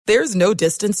There's no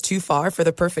distance too far for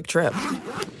the perfect trip.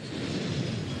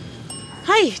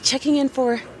 Hi, checking in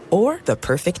for... Or the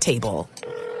perfect table.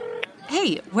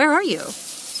 Hey, where are you?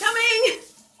 Coming!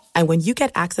 And when you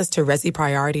get access to Resi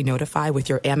Priority Notify with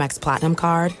your Amex Platinum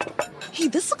card... Hey,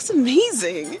 this looks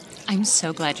amazing. I'm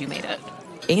so glad you made it.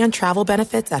 And travel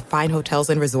benefits at fine hotels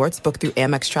and resorts booked through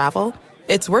Amex Travel,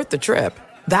 it's worth the trip.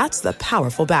 That's the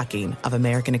powerful backing of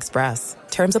American Express.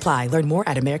 Terms apply. Learn more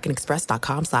at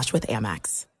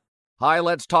americanexpress.com/withAmex. Hi,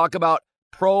 let's talk about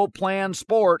Pro Plan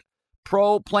Sport.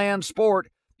 Pro Plan Sport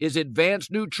is advanced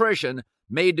nutrition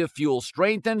made to fuel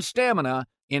strength and stamina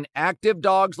in active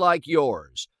dogs like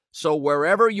yours. So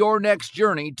wherever your next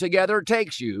journey together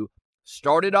takes you,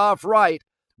 start it off right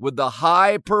with the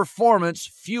high-performance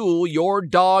fuel your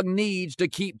dog needs to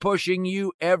keep pushing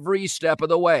you every step of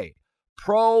the way.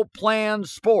 Pro Plan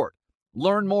Sport.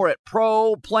 Learn more at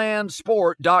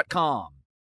ProPlansport.com.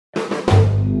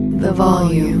 The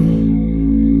volume.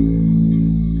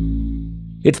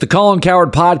 It's the Colin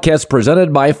Cowherd podcast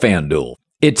presented by FanDuel.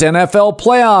 It's NFL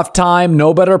playoff time.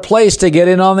 No better place to get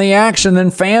in on the action than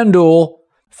FanDuel.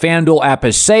 FanDuel app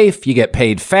is safe. You get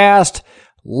paid fast. A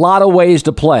lot of ways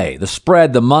to play. The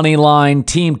spread, the money line,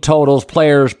 team totals,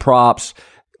 players, props,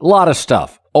 a lot of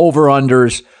stuff.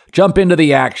 Over-unders. Jump into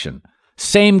the action.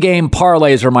 Same game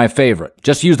parlays are my favorite.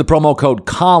 Just use the promo code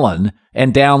Colin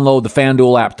and download the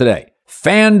FanDuel app today.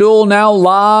 FanDuel now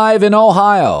live in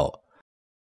Ohio.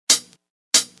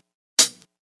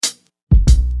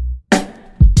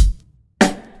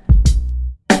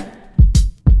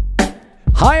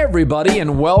 Hi, everybody,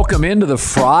 and welcome into the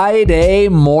Friday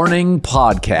morning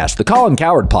podcast, the Colin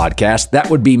Cowherd podcast.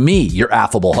 That would be me, your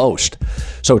affable host.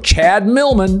 So Chad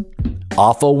Millman,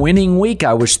 off a winning week.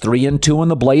 I was 3-2 in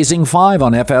the Blazing 5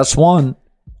 on FS1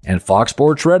 and Fox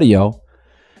Sports Radio.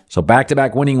 So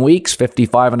back-to-back winning weeks,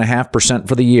 55.5%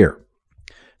 for the year.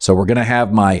 So we're going to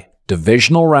have my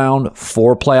divisional round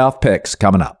 4 playoff picks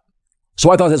coming up. So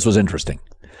I thought this was interesting.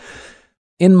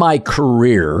 In my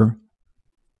career,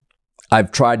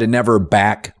 I've tried to never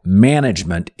back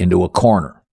management into a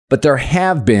corner. But there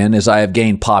have been, as I have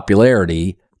gained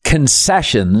popularity,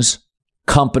 concessions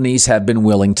companies have been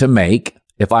willing to make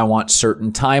if I want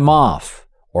certain time off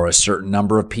or a certain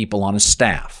number of people on a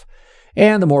staff.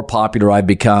 And the more popular I've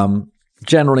become,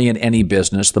 generally in any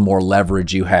business, the more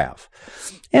leverage you have.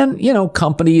 And,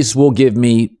 companies will give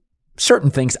me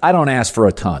certain things. I don't ask for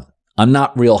a ton. I'm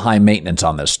not real high maintenance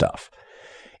on this stuff.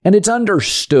 And it's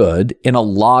understood in a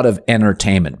lot of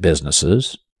entertainment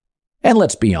businesses. And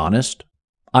let's be honest,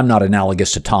 I'm not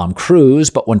analogous to Tom Cruise,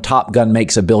 but when Top Gun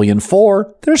makes $1.4 billion,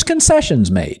 there's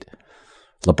concessions made.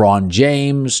 LeBron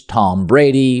James, Tom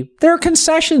Brady, there are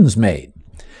concessions made.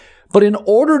 But in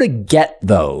order to get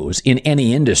those in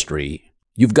any industry,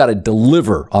 you've got to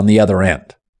deliver on the other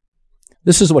end.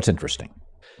 This is what's interesting.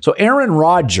 So Aaron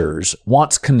Rodgers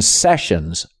wants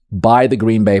concessions by the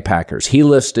Green Bay Packers. He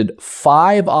listed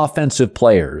 5 offensive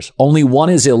players, only one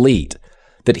is elite,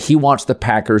 that he wants the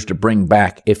Packers to bring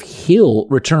back if he'll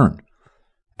return.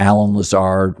 Alan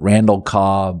Lazard, Randall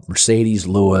Cobb, Mercedes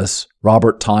Lewis,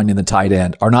 Robert Tonyan, the tight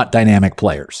end, are not dynamic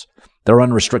players. They're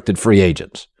unrestricted free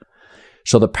agents.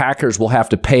 So the Packers will have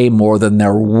to pay more than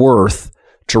they're worth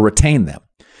to retain them.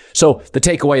 So the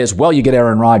takeaway is, well, you get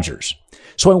Aaron Rodgers.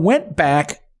 So I went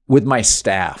back with my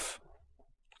staff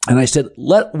and I said,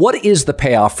 what is the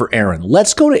payoff for Aaron?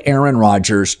 Let's go to Aaron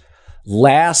Rodgers'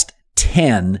 last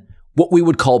 10, what we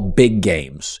would call big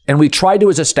games. And we tried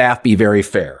to, as a staff, be very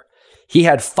fair. He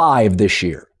had 5 this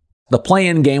year. The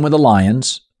play-in game with the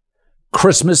Lions,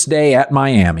 Christmas Day at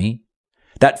Miami,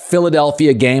 that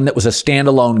Philadelphia game that was a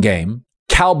standalone game,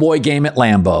 Cowboy game at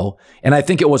Lambeau, and I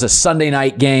think it was a Sunday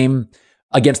night game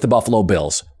against the Buffalo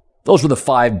Bills. Those were the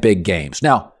 5 big games.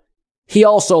 Now, he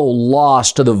also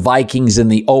lost to the Vikings in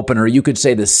the opener. You could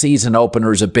say the season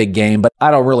opener is a big game, but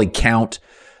I don't really count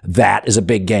that as a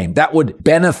big game. That would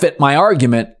benefit my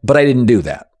argument, but I didn't do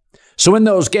that. So in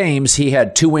those games, he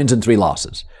had 2 wins and 3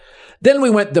 losses. Then we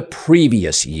went the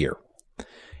previous year,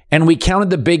 and we counted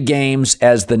the big games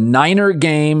as the Niner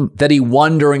game that he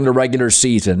won during the regular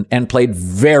season and played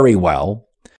very well,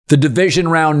 the division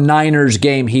round Niners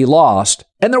game he lost,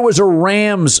 and there was a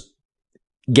Rams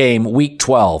game, week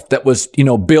 12, that was,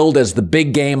 billed as the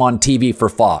big game on TV for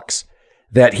Fox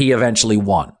that he eventually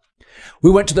won. We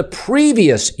went to the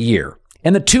previous year,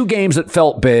 and the 2 games that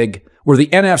felt big were the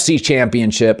NFC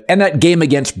Championship and that game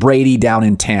against Brady down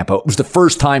in Tampa. It was the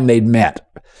first time they'd met.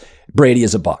 Brady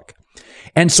is a Buck.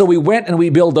 And so we went and we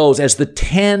billed those as the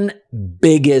 10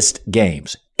 biggest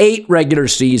games. 8 regular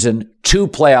season, 2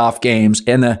 playoff games,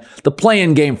 and the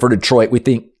play-in game for Detroit we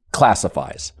think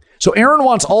classifies. So Aaron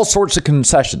wants all sorts of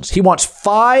concessions. He wants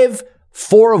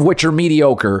 4 of which are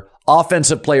mediocre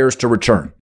offensive players to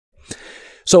return.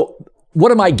 So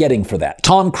what am I getting for that?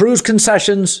 Tom Cruise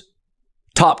concessions,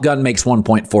 Top Gun makes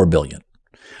 $1.4 billion.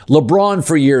 LeBron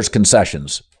for years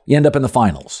concessions. You end up in the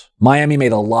finals. Miami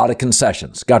made a lot of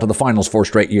concessions, got to the finals 4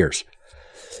 straight years.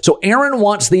 So Aaron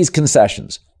wants these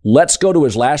concessions. Let's go to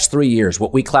his last 3 years,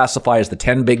 what we classify as the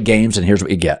 10 big games, and here's what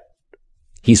you get.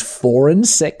 He's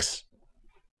 4-6,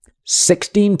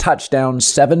 16 touchdowns,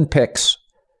 7 picks,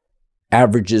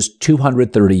 averages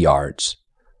 230 yards.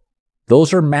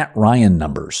 Those are Matt Ryan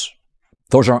numbers.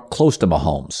 Those aren't close to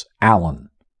Mahomes, Allen,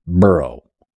 Burrow,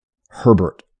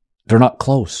 Herbert. They're not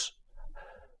close.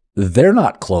 They're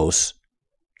not close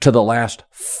to the last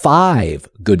 5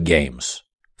 good games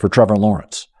for Trevor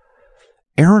Lawrence.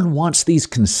 Aaron wants these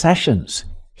concessions.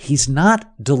 He's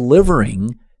not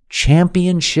delivering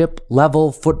championship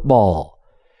level football.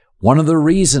 One of the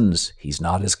reasons he's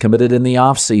not as committed in the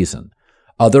offseason.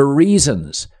 Other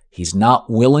reasons he's not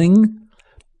willing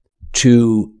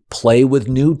to play with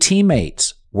new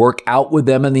teammates, work out with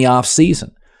them in the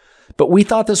offseason. But we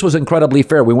thought this was incredibly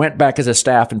fair. We went back as a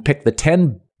staff and picked the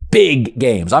 10 big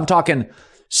games. I'm talking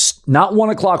not 1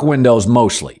 o'clock windows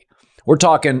mostly. We're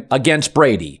talking against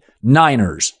Brady,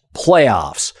 Niners,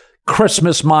 playoffs,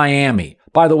 Christmas Miami.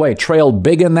 By the way, trailed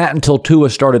big in that until Tua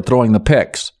started throwing the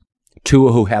picks.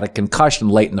 Tua, who had a concussion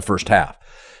late in the first half.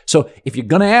 So if you're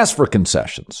going to ask for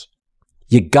concessions,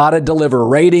 you got to deliver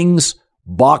ratings,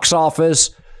 box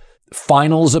office,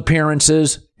 finals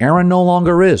appearances. Aaron no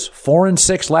longer is.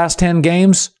 4-6 last 10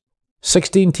 games,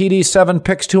 16 TDs, 7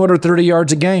 picks, 230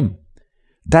 yards a game.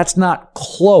 That's not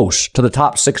close to the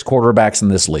top 6 quarterbacks in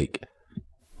this league.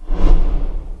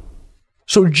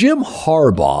 So Jim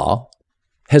Harbaugh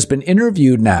has been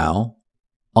interviewed now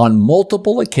on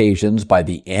multiple occasions by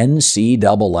the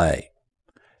NCAA.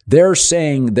 They're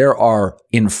saying there are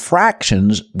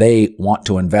infractions they want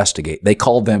to investigate. They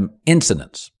call them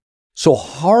incidents. So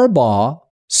Harbaugh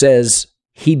says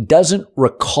he doesn't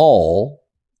recall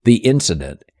the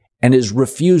incident and is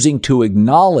refusing to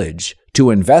acknowledge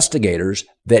to investigators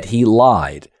that he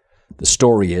lied. The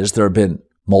story is there have been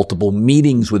multiple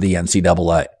meetings with the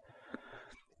NCAA.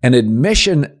 An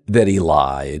admission that he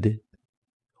lied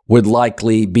would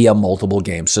likely be a multiple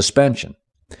game suspension.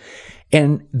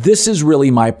 And this is really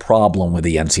my problem with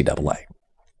the NCAA.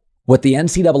 What the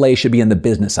NCAA should be in the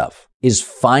business of is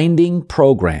finding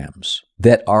programs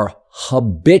that are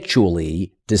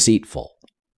habitually deceitful,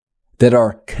 that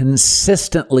are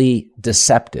consistently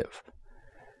deceptive.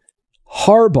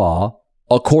 Harbaugh,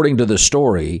 according to the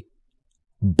story,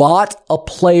 bought a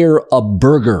player a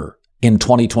burger in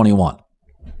 2021.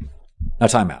 Now,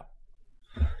 time out.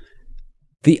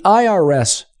 The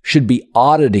IRS should be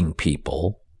auditing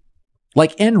people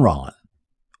like Enron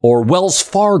or Wells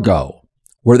Fargo,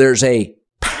 where there's a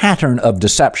pattern of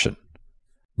deception,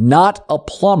 not a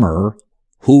plumber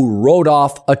who wrote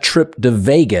off a trip to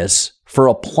Vegas for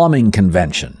a plumbing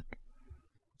convention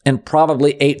and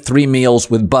probably ate 3 meals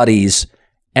with buddies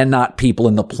and not people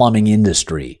in the plumbing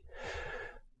industry.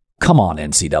 Come on,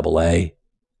 NCAA.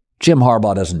 Jim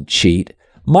Harbaugh doesn't cheat.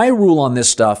 My rule on this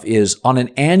stuff is on an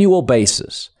annual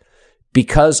basis,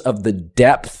 because of the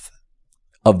depth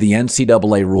of the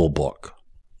NCAA rule book.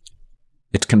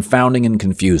 It's confounding and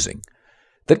confusing.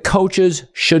 The coaches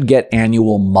should get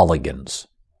annual mulligans.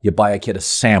 You buy a kid a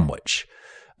sandwich.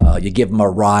 You give them a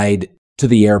ride to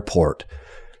the airport.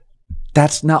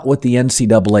 That's not what the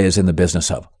NCAA is in the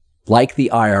business of. Like the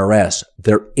IRS,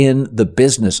 they're in the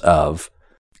business of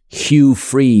Hugh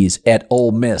Freeze at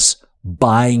Ole Miss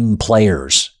buying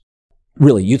players.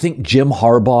 Really, you think Jim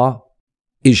Harbaugh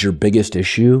is your biggest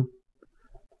issue?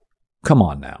 Come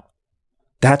on now.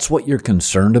 That's what you're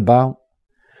concerned about?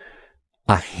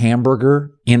 A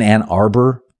hamburger in Ann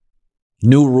Arbor?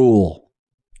 New rule.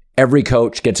 Every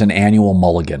coach gets an annual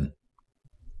mulligan.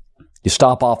 You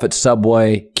stop off at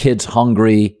Subway, kid's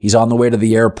hungry, he's on the way to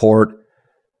the airport.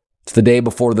 It's the day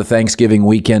before the Thanksgiving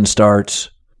weekend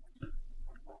starts.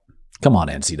 Come on,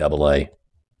 NCAA.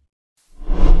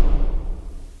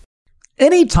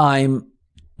 Anytime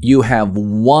you have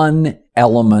one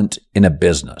element in a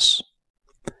business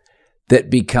that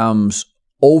becomes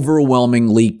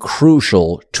overwhelmingly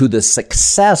crucial to the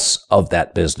success of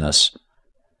that business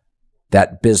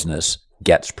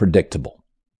gets predictable.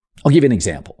 I'll give you an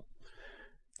example.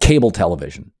 Cable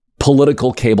television,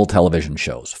 political cable television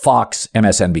shows, Fox,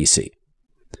 MSNBC.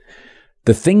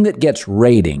 The thing that gets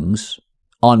ratings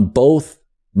on both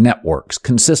networks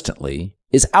consistently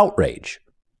is outrage.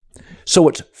 So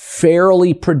it's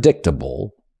fairly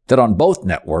predictable that on both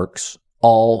networks,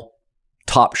 all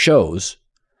top shows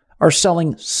are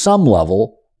selling some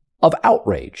level of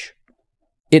outrage.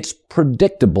 It's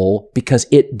predictable because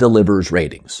it delivers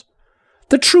ratings.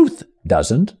 The truth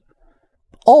doesn't.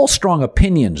 All strong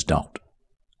opinions don't.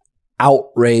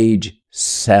 Outrage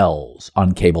sells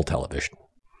on cable television.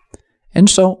 And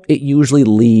so it usually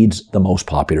leads the most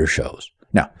popular shows.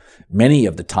 Now, many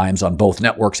of the times on both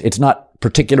networks, it's not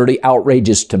particularly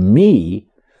outrageous to me,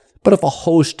 but if a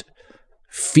host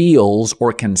feels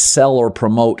or can sell or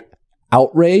promote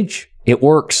outrage, it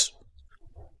works.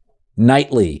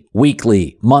 Nightly,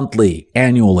 weekly, monthly,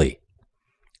 annually.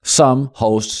 Some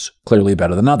hosts clearly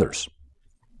better than others.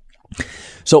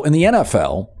 So in the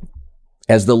NFL,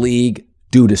 as the league,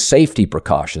 due to safety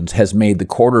precautions, has made the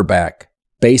quarterback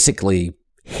basically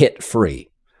hit-free,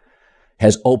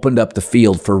 has opened up the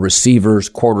field for receivers,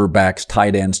 quarterbacks,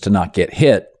 tight ends to not get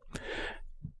hit,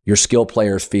 your skill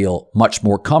players feel much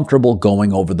more comfortable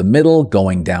going over the middle,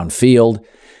 going downfield,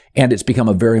 and it's become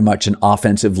a very much an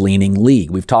offensive-leaning league.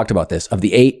 We've talked about this. Of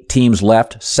the 8 teams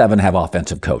left, 7 have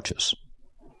offensive coaches.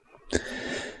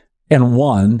 And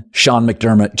 1, Sean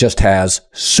McDermott, just has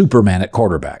Superman at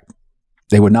quarterback.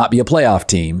 They would not be a playoff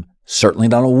team, certainly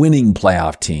not a winning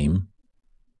playoff team,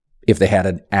 if they had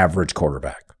an average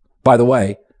quarterback. By the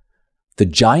way, the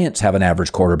Giants have an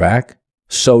average quarterback.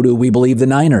 So do we believe the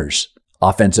Niners.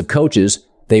 Offensive coaches,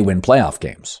 they win playoff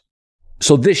games.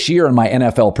 So this year in my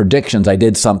NFL predictions, I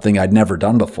did something I'd never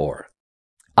done before.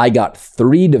 I got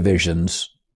 3 divisions,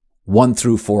 1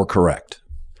 through 4 correct.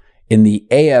 In the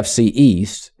AFC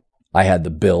East, I had the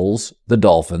Bills, the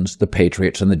Dolphins, the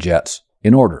Patriots, and the Jets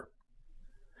in order.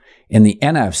 In the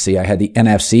NFC, I had the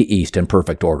NFC East in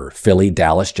perfect order. Philly,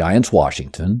 Dallas, Giants,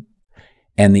 Washington.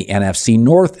 And the NFC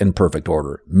North in perfect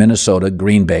order. Minnesota,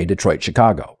 Green Bay, Detroit,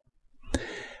 Chicago.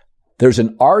 There's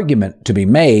an argument to be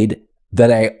made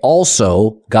that I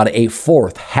also got a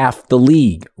 4th, half the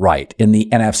league right in the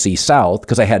NFC South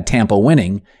because I had Tampa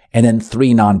winning and then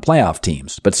 3 non-playoff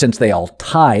teams. But since they all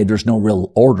tied, there's no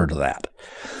real order to that.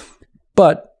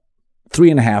 But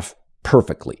 3.5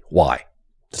 perfectly. Why?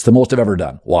 It's the most I've ever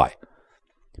done. Why?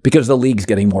 Because the league's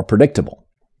getting more predictable.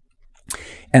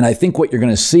 And I think what you're going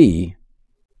to see,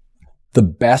 the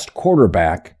best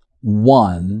quarterback,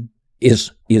 1,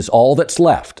 is all that's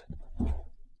left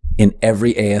in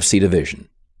every AFC division.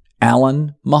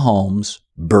 Allen, Mahomes,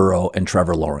 Burrow, and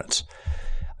Trevor Lawrence.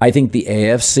 I think the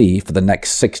AFC for the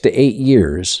next 6 to 8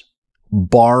 years,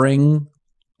 barring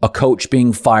a coach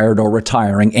being fired or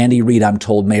retiring, Andy Reid, I'm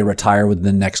told, may retire within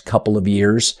the next couple of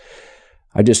years.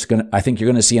 I think you're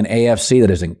going to see an AFC that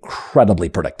is incredibly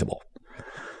predictable.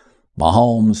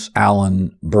 Mahomes,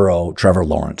 Allen, Burrow, Trevor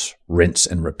Lawrence, rinse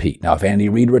and repeat. Now, if Andy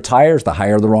Reid retires, the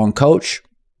hire the wrong coach,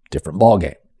 different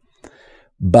ballgame.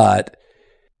 But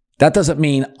that doesn't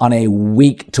mean on a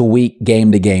week-to-week,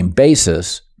 game-to-game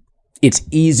basis, it's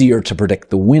easier to predict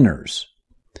the winners.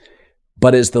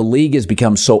 But as the league has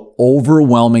become so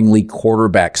overwhelmingly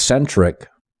quarterback-centric,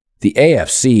 the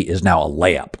AFC is now a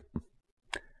layup.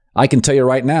 I can tell you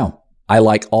right now, I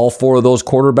like all 4 of those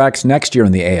quarterbacks next year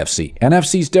in the AFC.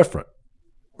 NFC's different.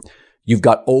 You've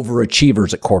got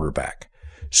overachievers at quarterback.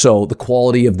 So the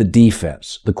quality of the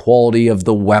defense, the quality of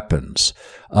the weapons,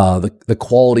 the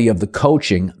quality of the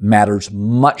coaching matters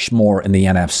much more in the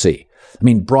NFC. I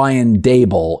mean, Brian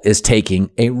Daboll is taking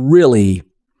a really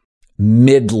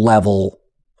mid-level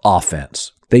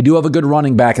offense. They do have a good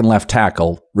running back and left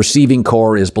tackle. Receiving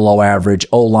core is below average.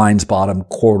 O-line's bottom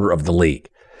quarter of the league.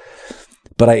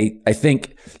 But I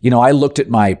think, I looked at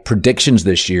my predictions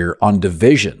this year on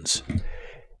divisions.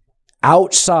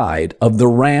 Outside of the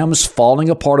Rams falling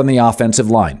apart on the offensive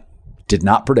line, did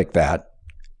not predict that.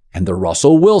 And the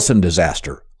Russell Wilson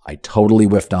disaster, I totally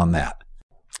whiffed on that.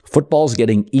 Football's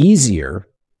getting easier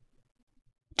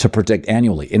to predict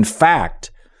annually. In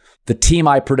fact, the team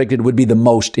I predicted would be the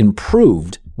most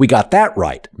improved, we got that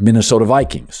right. Minnesota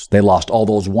Vikings. They lost all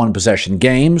those 1-possession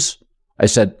games. I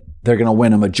said they're going to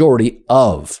win a majority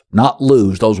of, not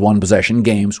lose, those 1-possession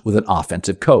games with an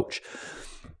offensive coach.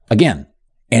 Again,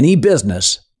 any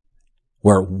business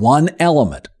where one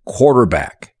element,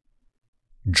 quarterback,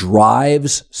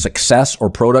 drives success or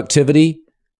productivity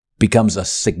becomes a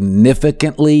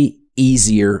significantly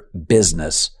easier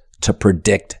business to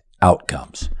predict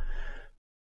outcomes.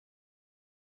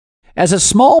 As a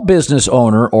small business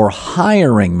owner or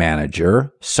hiring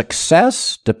manager,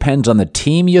 success depends on the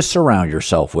team you surround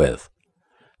yourself with.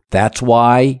 That's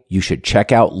why you should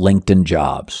check out LinkedIn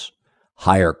Jobs.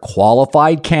 Hire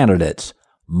qualified candidates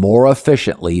more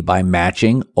efficiently by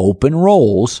matching open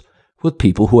roles with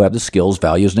people who have the skills,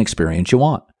 values, and experience you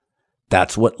want.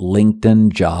 That's what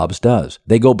LinkedIn Jobs does.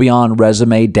 They go beyond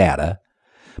resume data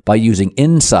by using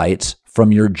insights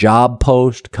from your job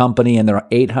post, company, and their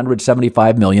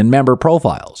 875 million member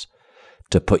profiles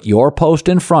to put your post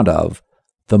in front of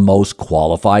the most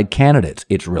qualified candidates.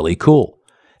 It's really cool.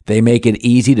 They make it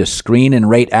easy to screen and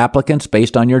rate applicants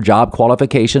based on your job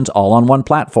qualifications all on one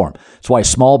platform. That's why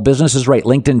small businesses rate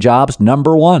LinkedIn Jobs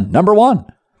number one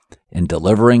in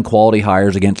delivering quality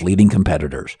hires against leading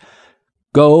competitors.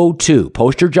 Go to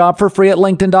post your job for free at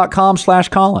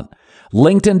linkedin.com/Colin.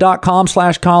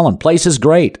 LinkedIn.com/Colin. Place is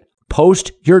great.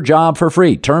 Post your job for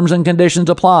free. Terms and conditions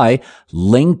apply.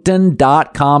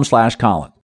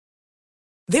 LinkedIn.com/Colin.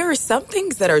 There are some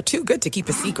things that are too good to keep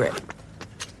a secret.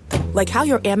 Like how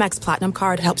your Amex Platinum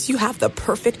card helps you have the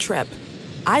perfect trip.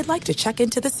 I'd like to check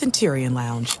into the Centurion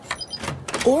Lounge.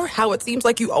 Or how it seems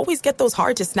like you always get those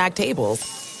hard-to-snag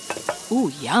tables.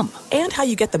 Ooh, yum. And how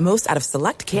you get the most out of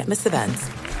select can't-miss events.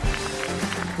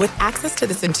 With access to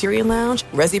the Centurion Lounge,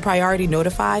 Resi Priority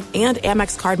Notify, and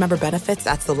Amex card member benefits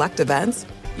at select events,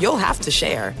 you'll have to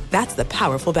share. That's the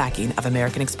powerful backing of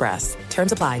American Express.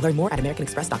 Terms apply. Learn more at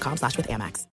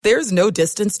americanexpress.com/withAmex. There's no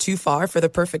distance too far for the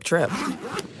perfect trip.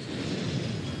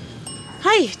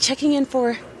 Hi, checking in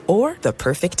for... Or the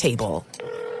perfect table.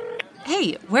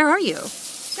 Hey, where are you?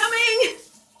 Coming!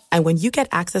 And when you get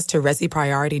access to Resi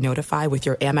Priority Notify with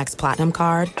your Amex Platinum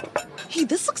card... Hey,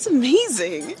 this looks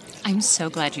amazing. I'm so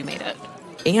glad you made it.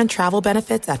 And travel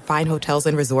benefits at fine hotels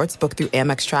and resorts booked through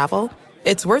Amex Travel,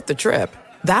 it's worth the trip.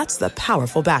 That's the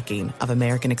powerful backing of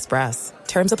American Express.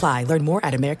 Terms apply. Learn more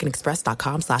at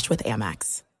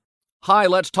americanexpress.com/withAmex. Hi,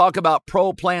 let's talk about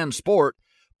Pro Plan Sport.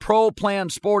 Pro Plan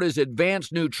Sport is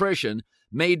advanced nutrition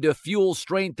made to fuel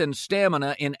strength and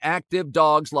stamina in active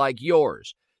dogs like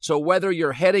yours. So whether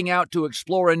you're heading out to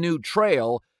explore a new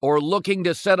trail or looking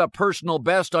to set a personal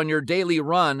best on your daily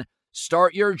run,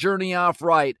 start your journey off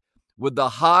right with the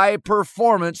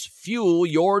high-performance fuel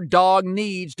your dog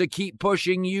needs to keep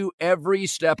pushing you every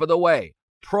step of the way.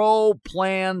 Pro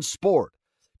Plan Sport.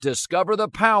 Discover the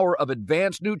power of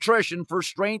advanced nutrition for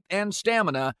strength and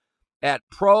stamina at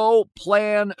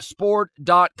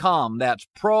ProPlansport.com. That's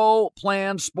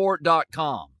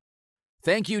ProPlansport.com.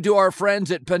 Thank you to our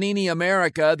friends at Panini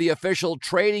America, the official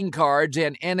trading cards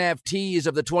and NFTs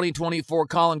of the 2024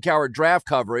 Colin Cowherd draft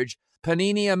coverage.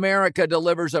 Panini America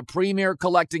delivers a premier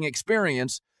collecting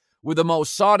experience with the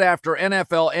most sought-after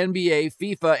NFL, NBA,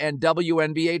 FIFA, and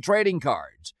WNBA trading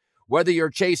cards. Whether you're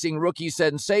chasing rookie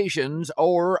sensations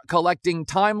or collecting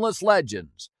timeless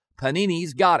legends,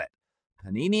 Panini's got it.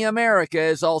 Panini America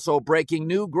is also breaking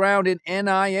new ground in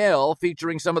NIL,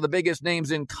 featuring some of the biggest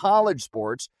names in college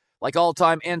sports, like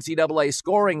all-time NCAA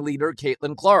scoring leader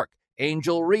Caitlin Clark,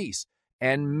 Angel Reese,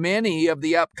 and many of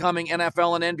the upcoming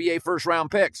NFL and NBA first-round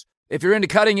picks. If you're into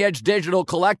cutting-edge digital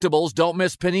collectibles, don't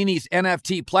miss Panini's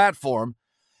NFT platform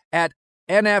at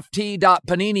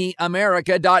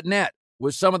nft.paniniamerica.net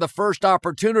with some of the first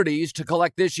opportunities to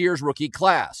collect this year's rookie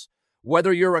class.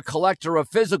 Whether you're a collector of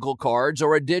physical cards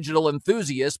or a digital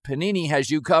enthusiast, Panini has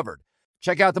you covered.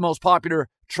 Check out the most popular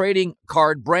trading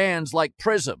card brands like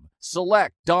Prism,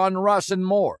 Select, Don Russ, and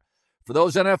more. For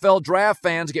those NFL draft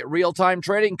fans, get real-time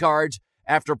trading cards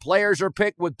after players are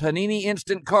picked with Panini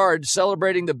Instant Cards,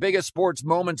 celebrating the biggest sports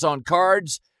moments on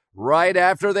cards right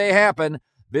after they happen.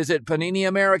 Visit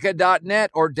PaniniAmerica.net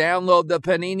or download the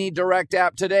Panini Direct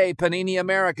app today. Panini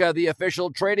America, the official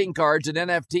trading cards and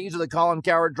NFTs of the Colin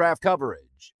Cowherd draft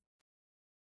coverage.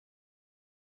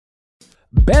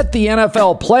 Bet the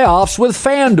NFL playoffs with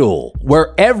FanDuel,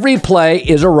 where every play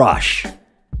is a rush.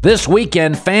 This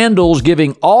weekend, FanDuel's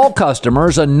giving all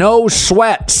customers a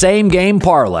no-sweat same-game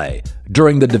parlay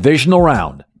during the divisional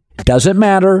round. Doesn't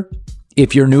matter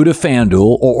if you're new to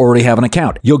FanDuel or already have an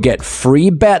account. You'll get free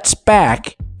bets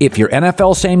back if your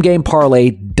NFL same-game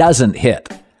parlay doesn't hit.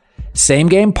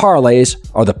 Same-game parlays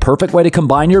are the perfect way to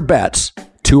combine your bets,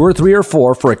 2 or 3 or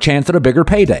 4, for a chance at a bigger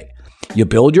payday. You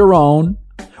build your own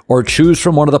or choose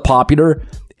from one of the popular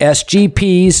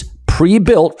SGPs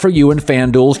pre-built for you in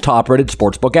FanDuel's top-rated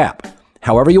sportsbook app.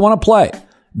 However you want to play,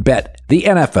 bet the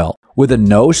NFL with a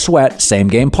no-sweat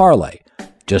same-game parlay.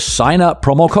 Just sign up,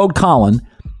 promo code Colin.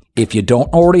 If you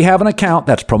don't already have an account,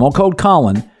 that's promo code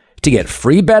Colin to get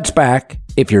free bets back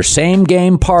if your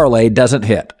same-game parlay doesn't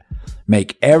hit.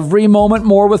 Make every moment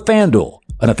more with FanDuel,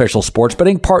 an official sports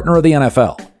betting partner of the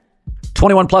NFL.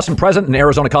 21 plus and present in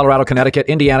Arizona, Colorado, Connecticut,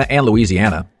 Indiana, and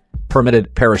Louisiana.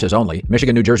 permitted parishes only.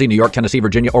 Michigan, New Jersey, New York, Tennessee,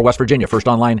 Virginia, or West Virginia. First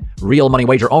online real money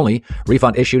wager only.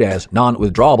 Refund issued as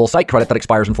non-withdrawable site credit that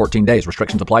expires in 14 days.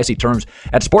 Restrictions apply. See terms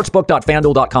at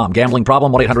sportsbook.fanduel.com. Gambling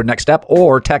problem? 1-800-NEXT-STEP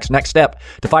or text NEXT STEP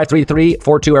to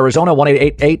 53342 Arizona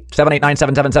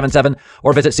 1-888-789-7777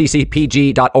 or visit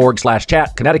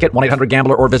ccpg.org/chat. Connecticut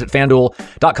 1-800-GAMBLER or visit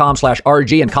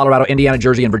fanduel.com/RG. In Colorado, Indiana,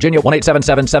 Jersey, and Virginia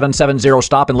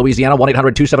 1-877-770-STOP. In Louisiana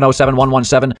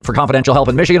 1-800-270-7117. For confidential help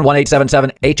in Michigan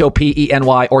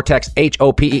 1-877-HOPENY or text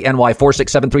HOPENY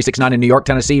 467-369. In New York,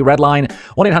 Tennessee, Red Line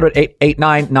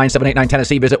 1-800-889-9789.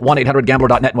 Tennessee. Visit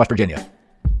 1-800-GAMBLER.net in West Virginia.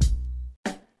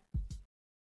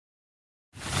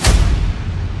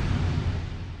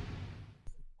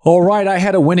 All right, I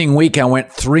had a winning week. I went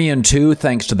 3-2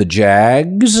 thanks to the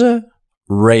Jags,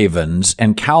 Ravens,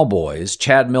 and Cowboys.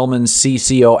 Chad Millman's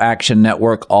CCO Action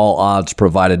Network, all odds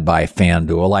provided by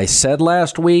FanDuel. I said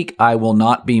last week I will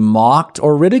not be mocked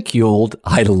or ridiculed.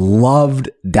 I loved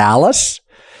Dallas.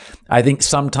 I think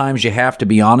sometimes you have to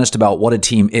be honest about what a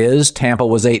team is. Tampa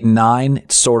was 8-9.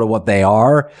 It's sort of what they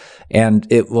are, and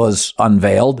it was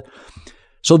unveiled.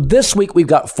 So this week we've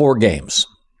got 4 games,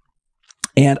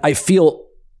 and I feel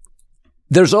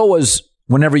there's always,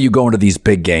 whenever you go into these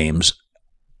big games,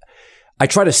 I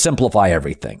try to simplify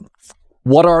everything.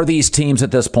 What are these teams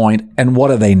at this point, and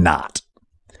what are they not?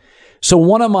 So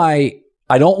I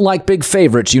don't like big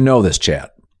favorites. You know this, Chad.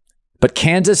 But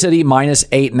Kansas City minus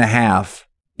 8.5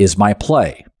 is my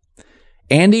play.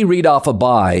 Andy Reid off a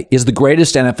bye is the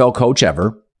greatest NFL coach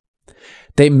ever.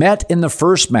 They met in the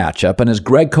first matchup, and as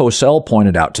Greg Cosell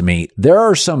pointed out to me, there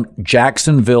are some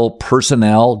Jacksonville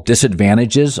personnel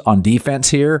disadvantages on defense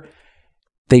here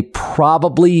they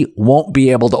probably won't be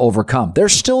able to overcome. They're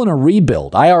still in a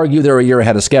rebuild. I argue they're a year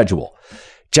ahead of schedule.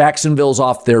 Jacksonville's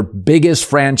off their biggest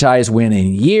franchise win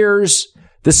in years.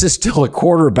 This is still a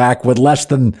quarterback with less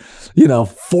than,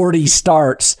 40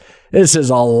 starts. This is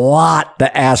a lot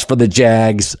to ask for the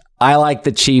Jags. I like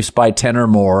the Chiefs by 10 or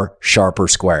more, sharp or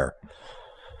square.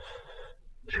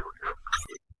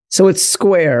 So it's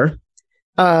square,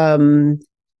 but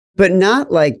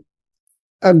not like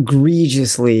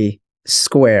egregiously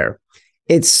square.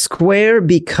 It's square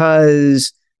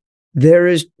because there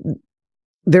is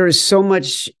so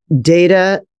much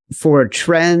data for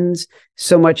trends,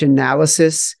 so much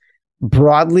analysis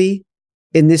broadly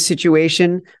in this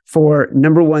situation for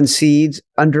number 1 seeds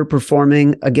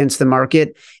underperforming against the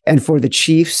market, and for the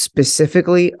Chiefs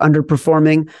specifically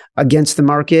underperforming against the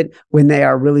market when they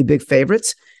are really big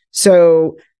favorites.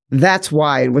 So that's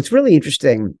why. And what's really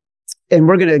interesting, and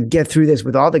we're going to get through this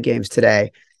with all the games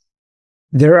today,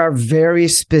 there are very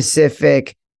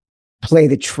specific play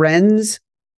the trends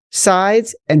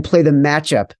sides and play the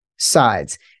matchup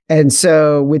sides. And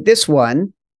so with this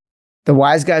one, the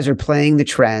wise guys are playing the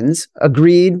trends.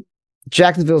 Agreed,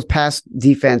 Jacksonville's pass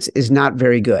defense is not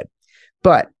very good.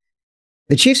 But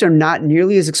the Chiefs are not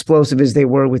nearly as explosive as they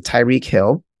were with Tyreek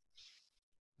Hill.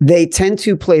 They tend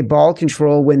to play ball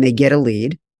control when they get a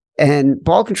lead. And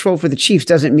ball control for the Chiefs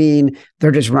doesn't mean they're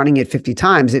just running it 50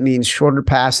 times. It means shorter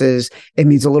passes. It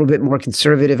means a little bit more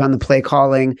conservative on the play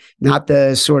calling, not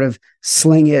the sort of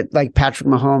sling it like Patrick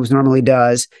Mahomes normally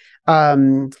does.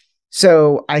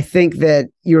 So I think that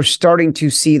you're starting to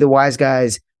see the wise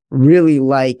guys really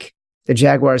like the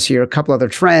Jaguars here. A couple other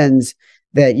trends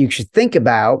that you should think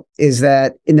about is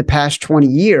that in the past 20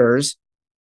 years,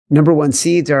 number 1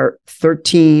 seeds are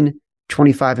 13,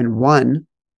 25, and 1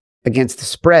 against the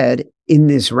spread in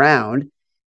this round.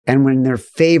 And when they're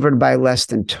favored by less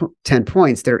than 10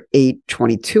 points, they're 8,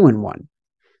 22, and 1.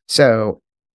 So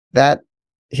that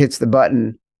hits the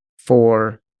button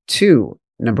for 2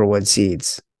 number 1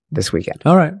 seeds this weekend.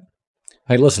 All right.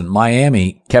 Hey, listen,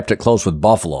 Miami kept it close with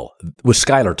Buffalo with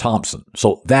Skylar Thompson.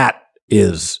 So that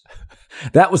was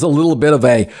a little bit of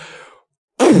a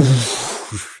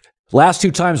last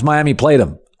 2 times Miami played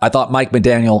them. I thought Mike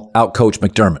McDaniel outcoached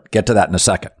McDermott. Get to that in a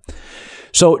second.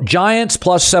 So Giants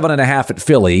plus 7.5 at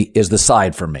Philly is the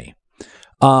side for me.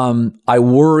 I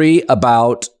worry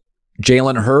about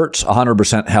Jalen Hurts,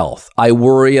 100% health. I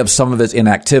worry of some of his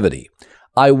inactivity.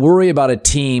 I worry about a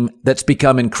team that's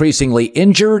become increasingly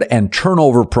injured and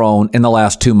turnover prone in the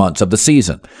last 2 months of the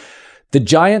season. The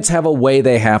Giants have a way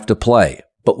they have to play,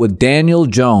 but with Daniel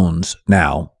Jones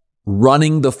now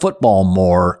running the football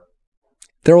more,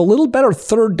 they're a little better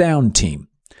third down team.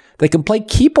 They can play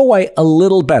keep away a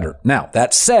little better. Now,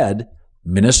 that said,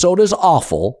 Minnesota's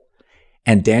awful,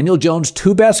 and Daniel Jones'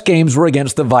 2 best games were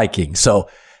against the Vikings. So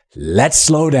let's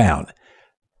slow down.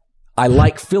 I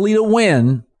like Philly to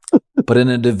win, but in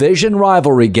a division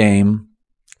rivalry game,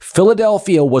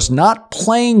 Philadelphia was not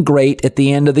playing great at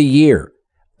the end of the year.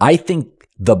 I think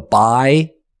the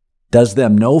bye does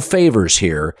them no favors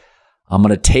here. I'm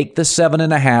going to take the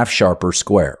 7.5 sharper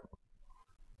square.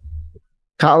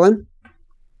 Colin,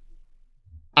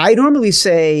 I normally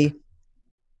say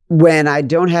when I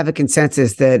don't have a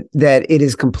consensus that it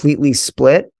is completely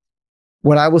split.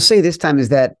 What I will say this time is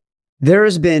that there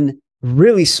has been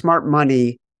really smart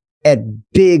money at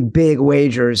big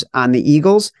wagers on the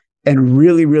Eagles and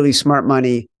really, really smart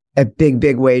money at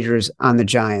big wagers on the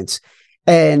Giants.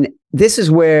 And this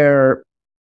is where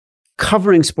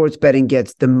covering sports betting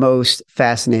gets the most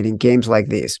fascinating, games like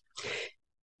these.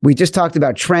 We just talked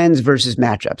about trends versus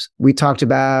matchups. We talked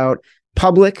about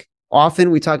public.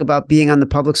 Often we talk about being on the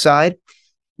public side,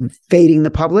 fading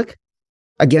the public,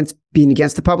 being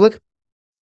against the public.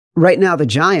 Right now, the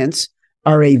Giants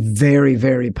are a very,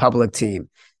 very public team.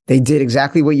 They did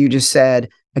exactly what you just said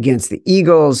against the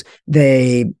Eagles.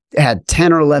 They had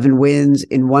 10 or 11 wins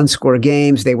in one-score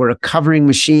games. They were a covering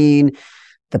machine.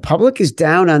 The public is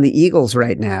down on the Eagles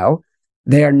right now.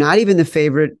 They are not even the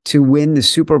favorite to win the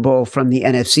Super Bowl from the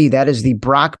NFC. That is the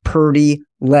Brock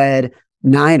Purdy-led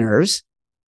Niners.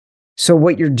 So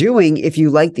what you're doing, if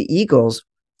you like the Eagles,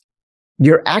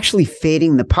 you're actually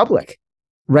fading the public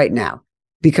right now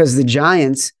because the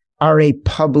Giants are a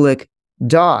public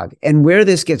dog. And where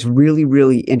this gets really,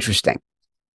 really interesting,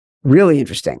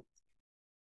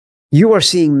 you are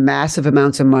seeing massive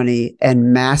amounts of money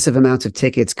and massive amounts of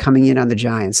tickets coming in on the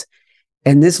Giants.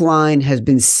 And this line has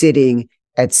been sitting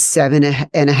at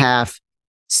 7.5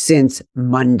 since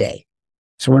Monday.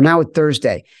 So we're now at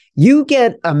Thursday. You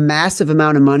get a massive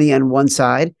amount of money on one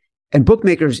side, and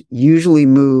bookmakers usually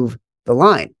move the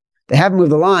line. They haven't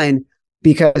moved the line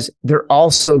because they're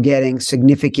also getting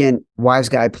significant wise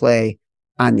guy play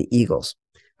on the Eagles.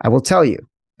 I will tell you,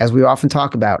 as we often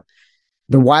talk about,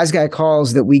 the wise guy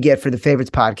calls that we get for the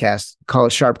Favorites podcast, call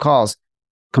it Sharp Calls,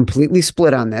 completely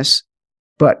split on this.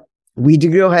 But we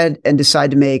did go ahead and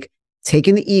decide to make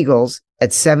taking the Eagles at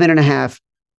 7.5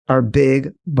 our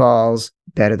big balls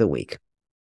bet of the week.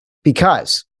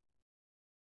 Because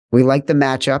we like the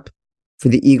matchup for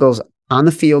the Eagles on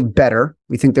the field better.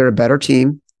 We think they're a better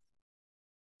team.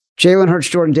 Jalen Hurts,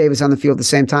 Jordan Davis on the field at the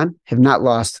same time have not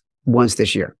lost once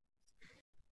this year.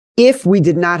 If we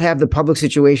did not have the public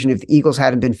situation, if the Eagles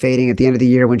hadn't been fading at the end of the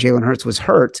year when Jalen Hurts was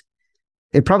hurt,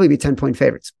 they'd probably be 10-point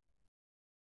favorites.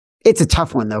 It's a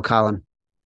tough one, though, Colin.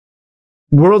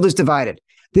 World is divided.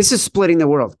 This is splitting the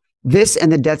world. This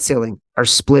and the debt ceiling are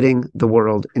splitting the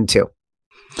world in two.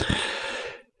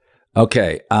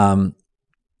 Okay.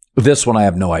 This one I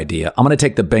have no idea. I'm going to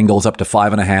take the Bengals up to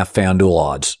 5.5 FanDuel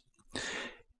odds.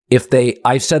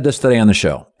 I said this today on the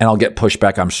show, and I'll get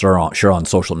pushback, I'm sure on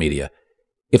social media.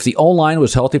 If the O-line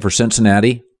was healthy for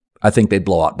Cincinnati, I think they'd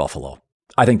blow out Buffalo.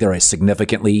 I think they're a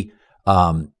significantly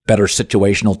better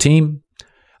situational team.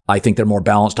 I think they're more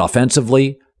balanced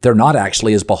offensively. They're not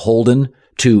actually as beholden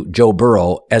to Joe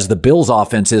Burrow as the Bills'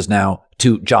 offense is now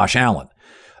to Josh Allen.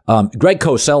 Greg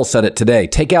Cosell said it today.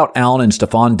 Take out Allen and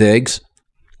Stephon Diggs.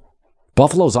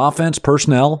 Buffalo's offense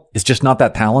personnel is just not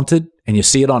that talented, and you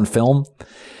see it on film.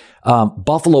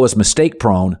 Buffalo is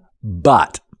mistake-prone,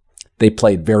 but they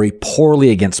played very poorly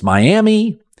against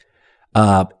Miami.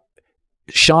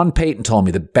 Sean Payton told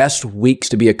me the best weeks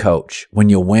to be a coach when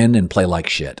you win and play like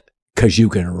shit because you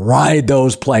can ride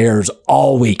those players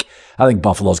all week. I think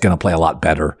Buffalo's going to play a lot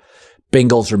better.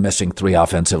 Bengals are missing 3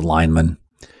 offensive linemen.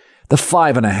 The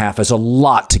 5.5 is a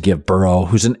lot to give Burrow,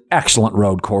 who's an excellent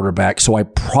road quarterback, so I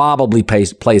probably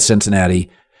play Cincinnati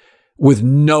with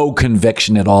no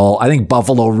conviction at all. I think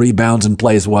Buffalo rebounds and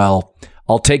plays well.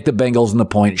 I'll take the Bengals in the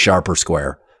point, sharper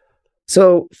square.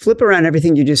 So flip around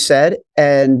everything you just said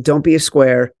and don't be a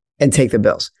square and take the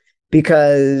Bills.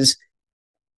 Because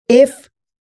if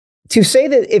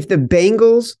the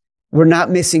Bengals were not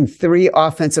missing 3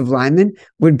 offensive linemen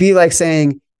would be like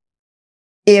saying,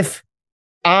 if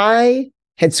I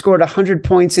had scored 100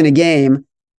 points in a game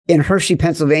in Hershey,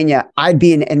 Pennsylvania, I'd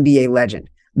be an NBA legend.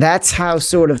 That's how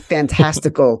sort of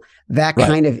fantastical that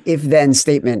kind of if-then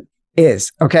statement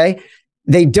is, okay?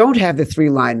 They don't have the 3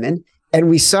 linemen, and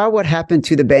we saw what happened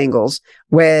to the Bengals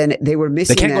when they were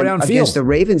missing them against the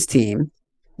Ravens team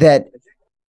that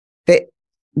they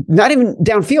not even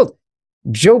downfield.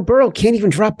 Joe Burrow can't even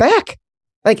drop back.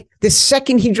 Like the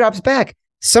second he drops back,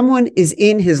 someone is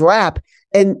in his lap.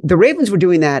 And the Ravens were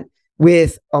doing that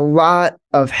with a lot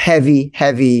of heavy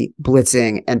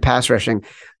blitzing and pass rushing.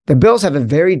 The Bills have a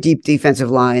very deep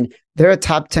defensive line. They're a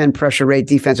top 10 pressure rate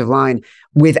defensive line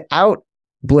without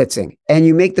blitzing. And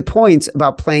you make the points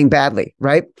about playing badly,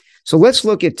 right? So let's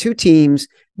look at 2 teams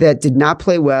that did not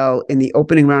play well in the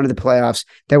opening round of the playoffs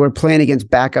that were playing against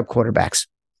backup quarterbacks.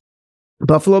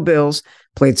 Buffalo Bills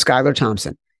played Skylar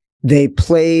Thompson. They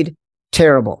played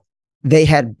terrible. They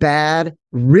had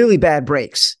really bad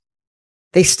breaks.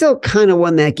 They still kind of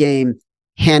won that game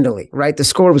handily, right? The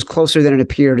score was closer than it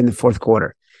appeared in the fourth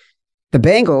quarter. The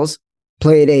Bengals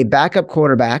played a backup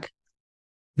quarterback.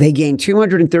 They gained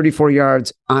 234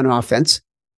 yards on offense,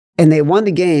 and they won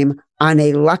the game on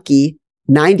a lucky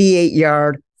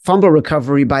 98-yard fumble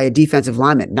recovery by a defensive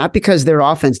lineman, not because their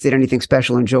offense did anything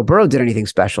special and Joe Burrow did anything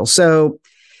special. So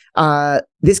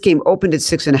this game opened at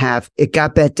 6.5. It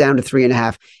got bet down to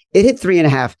 3.5. It hit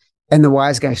 3.5, and the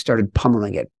wise guy started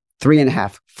pummeling it.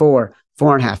 3.5, 4,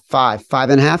 4.5, 5,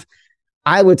 5.5.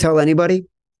 I would tell anybody,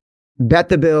 bet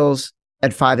the Bills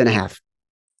at 5.5.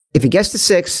 If it gets to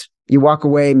 6, you walk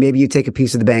away, maybe you take a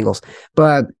piece of the Bengals.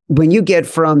 But when you get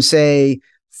from, say,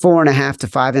 4.5 to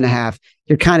 5.5,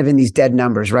 you're kind of in these dead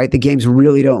numbers, right? The games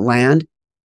really don't land.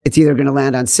 It's either going to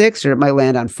land on 6 or it might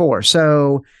land on 4.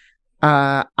 So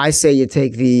I say you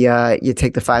take the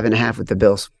 5.5 with the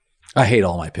Bills. I hate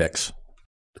all my picks.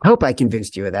 I hope I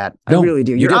convinced you of that. No, I really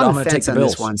do. You're on the fence on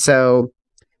this one. So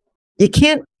you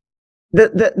can't,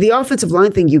 the offensive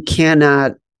line thing, you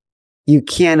cannot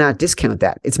discount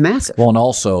that. It's massive. Well, and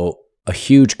also a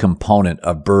huge component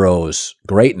of Burrow's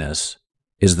greatness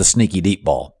is the sneaky deep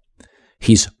ball.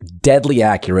 He's deadly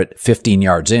accurate 15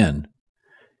 yards in,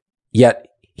 yet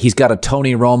he's got a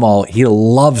Tony Romo. He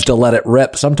loves to let it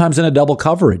rip, sometimes in a double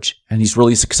coverage, and he's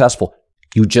really successful.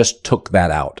 You just took that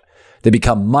out. They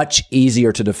become much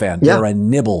easier to defend. Yeah. They're a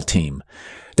nibble team.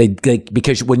 They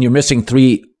because when you're missing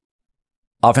 3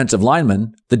 offensive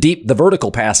linemen, the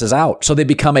vertical pass is out. So they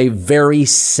become a very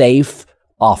safe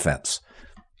offense.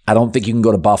 I don't think you can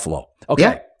go to Buffalo.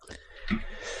 Okay. Yeah.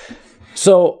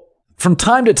 So from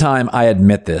time to time, I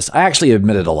admit this. I actually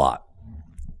admit it a lot.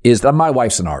 Is that my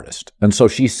wife's an artist. And so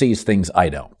she sees things I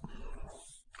don't.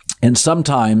 And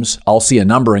sometimes I'll see a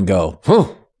number and go,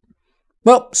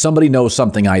 well, somebody knows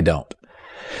something I don't.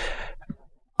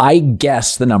 I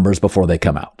guess the numbers before they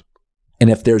come out. And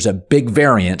if there's a big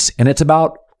variance, and it's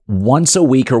about once a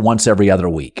week or once every other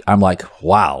week, I'm like,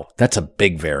 wow, that's a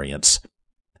big variance.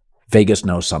 Vegas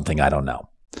knows something I don't know.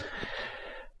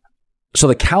 So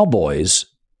the Cowboys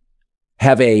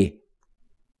have a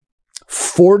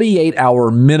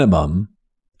 48-hour minimum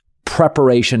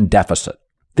preparation deficit.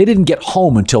 They didn't get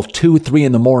home until 2, 3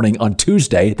 in the morning on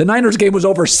Tuesday. The Niners game was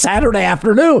over Saturday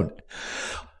afternoon.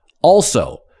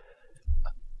 Also,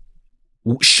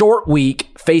 short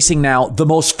week facing now the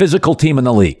most physical team in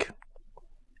the league.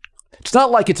 It's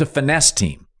not like it's a finesse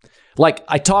team. Like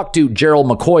I talked to Gerald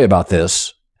McCoy about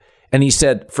this, and he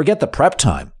said, forget the prep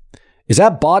time. Is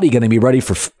that body going to be ready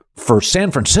for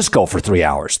San Francisco for 3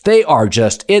 hours? They are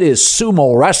just, it is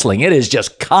sumo wrestling. It is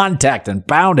just contact and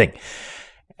pounding.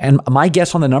 And my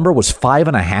guess on the number was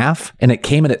 5.5, and it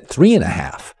came in at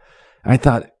 3.5. I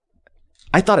thought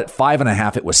at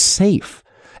 5.5 it was safe.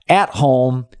 At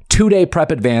home, 2-day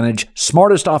prep advantage,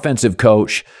 smartest offensive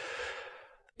coach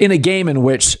in a game in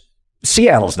which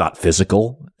Seattle's not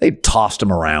physical. They tossed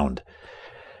him around.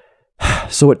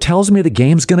 So it tells me the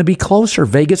game's going to be closer.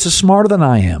 Vegas is smarter than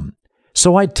I am.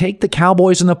 So I take the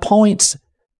Cowboys and the points,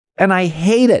 and I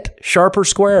hate it. Sharp or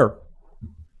square?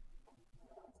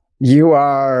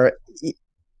 This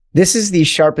is the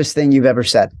sharpest thing you've ever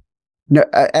said. No,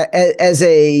 as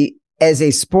a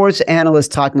sports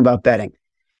analyst talking about betting,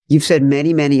 you've said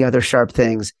many, many other sharp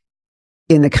things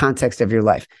in the context of your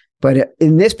life. But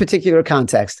in this particular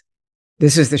context,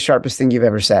 this is the sharpest thing you've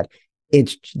ever said.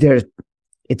 It's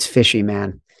fishy,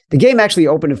 man. The game actually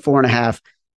opened at 4.5,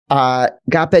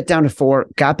 got bet down to 4,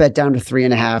 got bet down to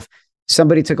 3.5.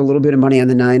 Somebody took a little bit of money on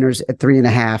the Niners at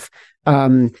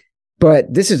 3.5.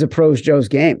 But this is a pros Joe's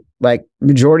game. Like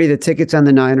majority of the tickets on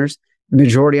the Niners,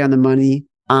 majority on the money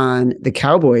on the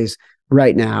Cowboys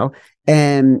right now.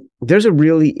 And there's a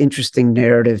really interesting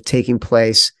narrative taking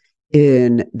place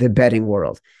in the betting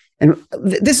world. And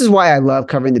this is why I love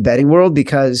covering the betting world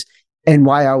and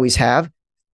why I always have.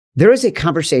 There is a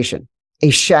conversation,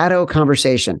 a shadow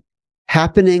conversation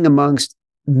happening amongst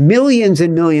millions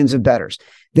and millions of bettors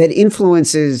that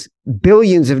influences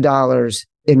billions of dollars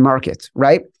in markets,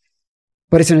 right?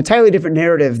 But it's an entirely different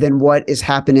narrative than what is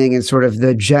happening in sort of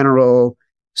the general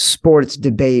sports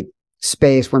debate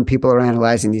space when people are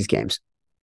analyzing these games.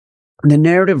 And the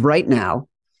narrative right now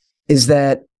is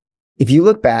that if you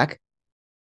look back,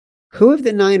 who have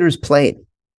the Niners played?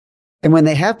 And when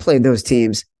they have played those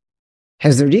teams,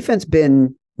 has their defense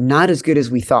been not as good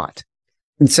as we thought?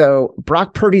 And so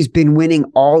Brock Purdy's been winning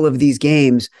all of these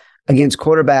games against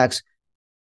quarterbacks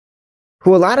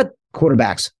who a lot of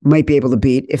quarterbacks might be able to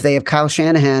beat if they have Kyle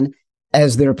Shanahan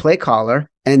as their play caller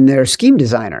and their scheme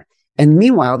designer. And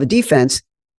meanwhile, the defense,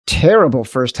 terrible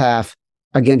first half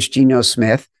against Geno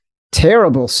Smith,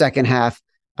 terrible second half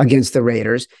against the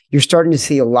Raiders. You're starting to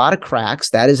see a lot of cracks.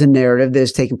 That is a narrative that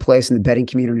is taking place in the betting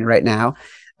community right now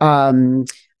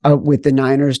with the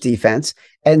Niners defense.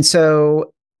 And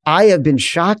so I have been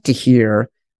shocked to hear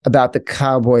about the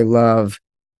Cowboy love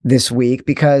this week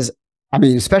because, I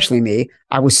mean, especially me,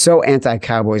 I was so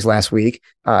anti-Cowboys last week,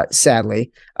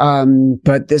 sadly.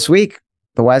 But this week,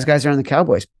 the wise guys are on the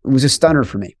Cowboys. It was a stunner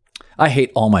for me. I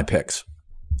hate all my picks.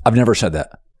 I've never said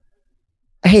that.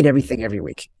 I hate everything every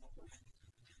week.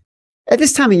 At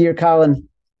this time of year, Colin,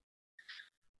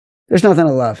 there's nothing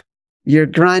to love. You're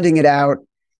grinding it out.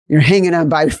 You're hanging on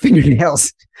by your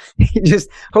fingernails. You're just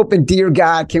hoping, dear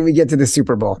God, can we get to the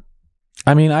Super Bowl?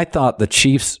 I mean, I thought the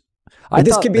Chiefs... I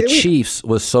thought the Chiefs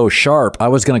was so sharp, I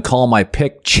was going to call my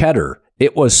pick cheddar.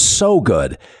 It was so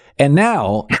good. And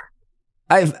now,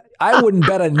 I wouldn't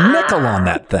bet a nickel on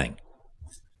that thing.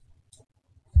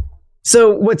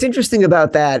 So what's interesting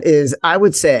about that is I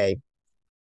would say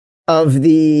of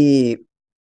the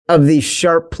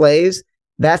sharp plays,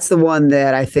 that's the one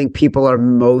that I think people are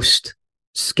most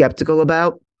skeptical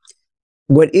about.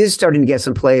 What is starting to get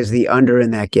some play is the under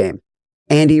in that game.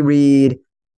 Andy Reid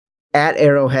at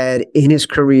Arrowhead in his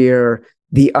career,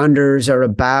 the unders are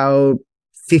about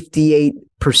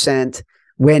 58%.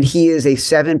 When he is a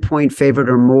 7-point favorite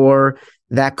or more,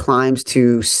 that climbs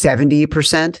to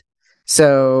 70%.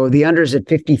 So the unders at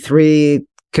 53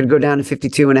 could go down to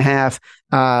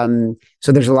 52.5.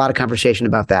 So there's a lot of conversation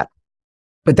about that.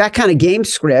 But that kind of game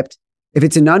script, if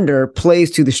it's an under,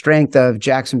 plays to the strength of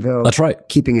Jacksonville. That's right.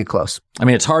 Keeping it close. I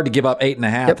mean, it's hard to give up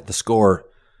 8.5 at the score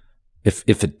if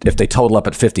they total up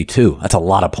at 52. That's a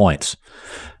lot of points.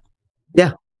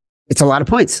 Yeah, it's a lot of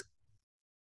points.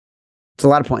 It's a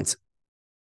lot of points.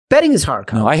 Betting is hard,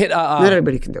 Colin. No, I hit. Not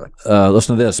everybody can do it.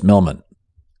 Listen to this, Millman.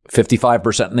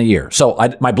 55% in the year. So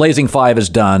my Blazing 5 is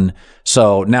done.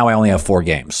 So now I only have 4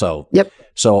 games. So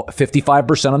So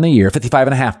 55% on the year,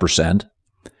 55.5%.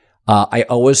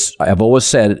 I've always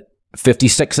said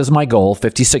 56 is my goal,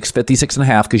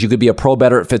 56.5, because you could be a pro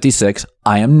bettor at 56.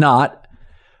 I am not,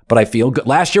 but I feel good.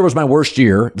 Last year was my worst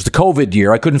year. It was the COVID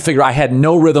year. I couldn't figure. I had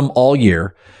no rhythm all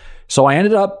year. So I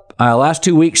ended up last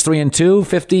 2 weeks, 3-2,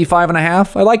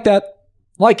 55.5. I like that.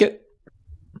 Like it.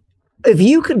 If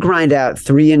you could grind out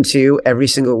 3-2 every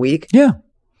single week, yeah,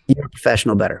 you're a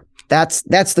professional bettor. That's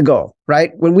the goal,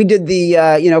 right? When we did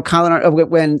the, Colin,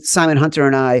 when Simon Hunter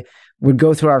and I would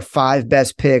go through our 5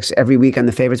 best picks every week on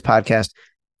the Favorites podcast,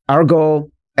 our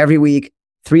goal every week,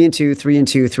 3-2,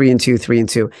 3-2, 3-2,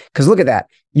 3-2. Because look at that.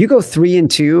 You go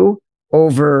 3-2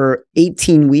 over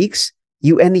 18 weeks,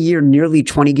 you end the year nearly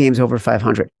 20 games over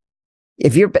 500.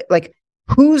 If you're like,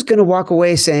 who's going to walk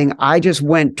away saying, I just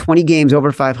went 20 games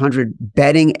over 500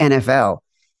 betting NFL?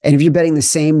 And if you're betting the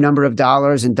same number of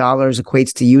dollars, and dollars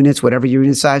equates to units, whatever your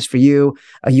unit size for you,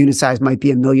 a unit size might be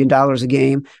 $1 million a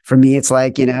game. For me, it's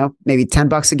like, maybe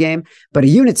 $10 a game. But a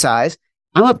unit size,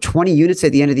 I'm up 20 units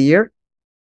at the end of the year.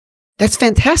 That's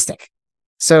fantastic.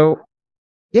 So,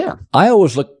 yeah. I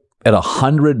always look at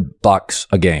 $100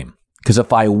 a game, because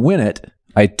if I win it,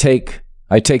 I take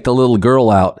the little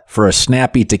girl out for a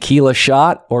snappy tequila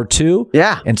shot or 2.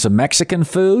 Yeah. And some Mexican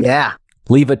food. Yeah.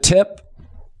 Leave a tip.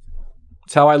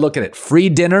 That's how I look at it. Free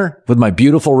dinner with my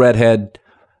beautiful redhead,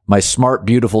 my smart,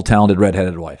 beautiful, talented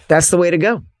redheaded wife. That's the way to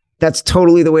go. That's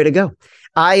totally the way to go.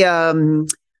 I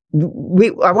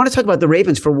want to talk about the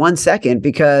Ravens for 1 second,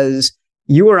 because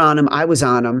you were on them. I was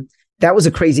on them. That was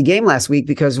a crazy game last week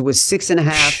because it was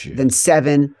 6.5, then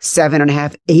 7,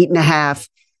 7.5,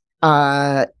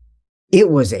 8.5. It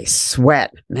was a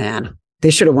sweat, man.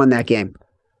 They should have won that game.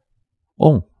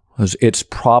 Oh, it's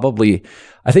probably,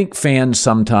 I think fans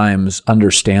sometimes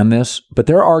understand this, but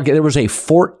there was a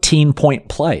 14-point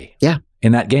play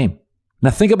in that game. Now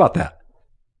think about that.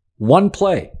 One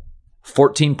play,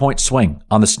 14-point swing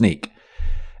on the sneak.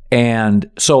 And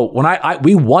so when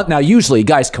we won, now usually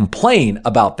guys complain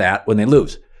about that when they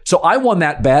lose. So I won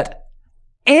that bet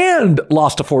and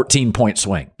lost a 14-point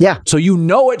swing. Yeah. So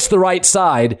it's the right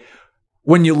side.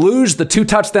 When you lose the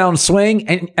 2-touchdown swing,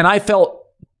 and I felt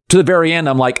to the very end,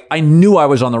 I'm like, I knew I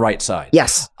was on the right side.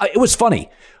 Yes. It was funny.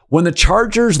 When the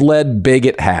Chargers led big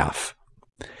at half,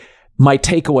 my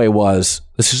takeaway was,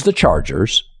 this is the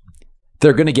Chargers.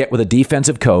 They're going to get with a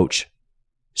defensive coach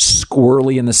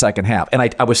squirrely in the second half. And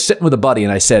I was sitting with a buddy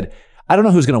and I said, I don't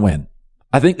know who's going to win.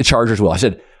 I think the Chargers will. I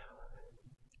said,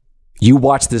 you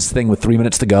watch this thing with 3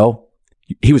 minutes to go.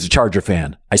 He was a Charger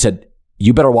fan. I said,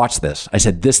 you better watch this. I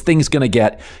said, this thing's going to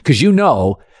get, because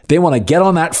they want to get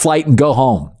on that flight and go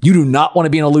home. You do not want to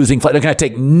be in a losing flight. They're going to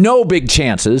take no big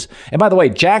chances. And by the way,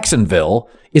 Jacksonville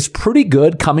is pretty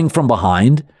good coming from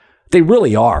behind. They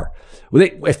really are.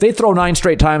 If they throw 9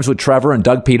 straight times with Trevor and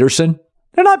Doug Peterson,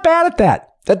 they're not bad at that.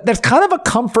 That's kind of a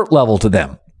comfort level to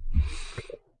them.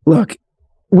 Look,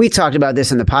 we talked about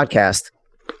this in the podcast.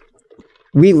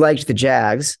 We liked the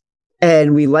Jags,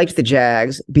 and we liked the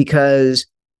Jags because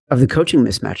of the coaching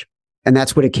mismatch. And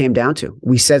that's what it came down to.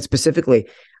 We said specifically,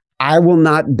 I will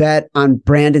not bet on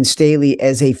Brandon Staley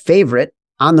as a favorite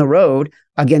on the road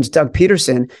against Doug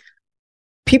Peterson.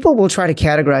 People will try to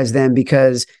categorize them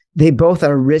because they both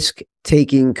are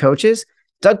risk-taking coaches.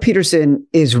 Doug Peterson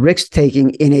is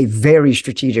risk-taking in a very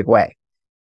strategic way.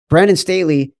 Brandon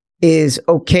Staley is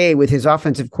okay with his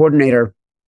offensive coordinator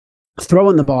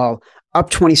throwing the ball up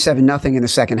 27-0 in the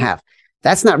second half.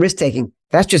 That's not risk-taking.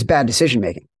 That's just bad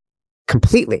decision-making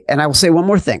completely. And I will say one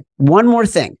more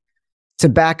thing to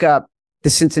back up the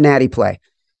Cincinnati play.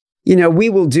 You know, we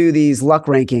will do these luck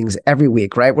rankings every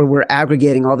week, right? Where we're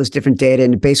aggregating all this different data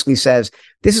and it basically says,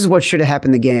 this is what should have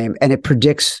happened in the game. And it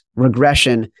predicts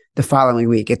regression the following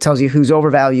week. It tells you who's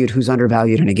overvalued, who's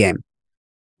undervalued in a game.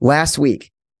 Last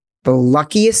week, the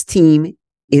luckiest team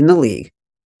in the league,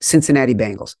 Cincinnati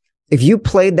Bengals. If you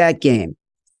played that game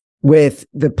with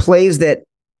the plays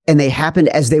and they happened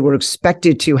as they were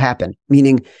expected to happen,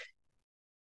 meaning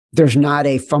there's not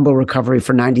a fumble recovery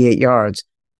for 98 yards,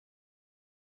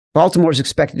 Baltimore's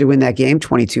expected to win that game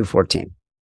 22-14.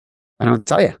 I don't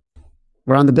tell you.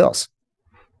 We're on the Bills.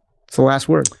 It's the last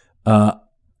word. I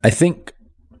think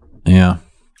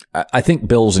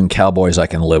Bills and Cowboys I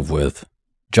can live with.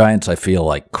 Giants, I feel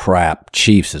like crap.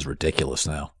 Chiefs is ridiculous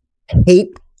now.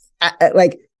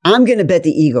 I'm going to bet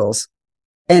the Eagles,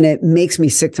 and it makes me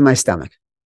sick to my stomach.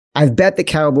 I've bet the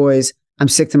Cowboys. I'm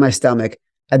sick to my stomach.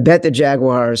 I bet the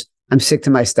Jaguars. I'm sick to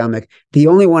my stomach. The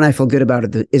only one I feel good about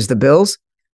is the Bills.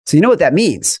 So you know what that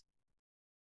means?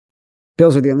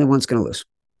 Bills are the only ones going to lose.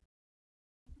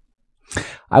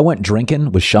 I went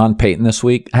drinking with Sean Payton this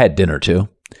week. I had dinner too.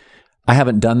 I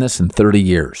haven't done this in 30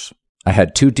 years. I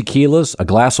had 2 tequilas, a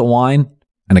glass of wine,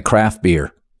 and a craft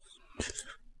beer.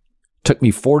 Took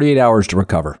me 48 hours to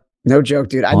recover. No joke,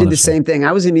 dude. I did the same thing.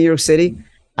 I was in New York City.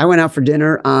 I went out for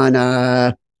dinner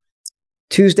on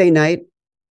Tuesday night.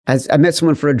 I met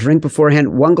someone for a drink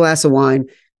beforehand, 1 glass of wine,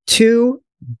 2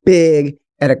 big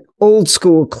at an old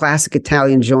school classic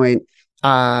Italian joint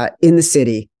in the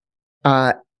city,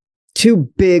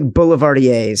 2 big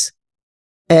Boulevardiers.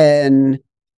 And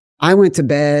I went to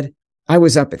bed. I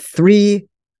was up at 3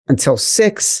 until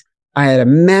 6. I had a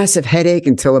massive headache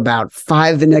until about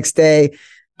 5 the next day.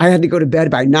 I had to go to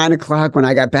bed by 9 o'clock when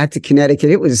I got back to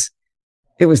Connecticut. It was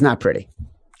not pretty.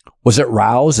 Was it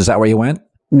Rouse? Is that where you went?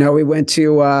 No, we went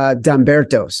to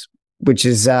D'Umberto's, which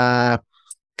is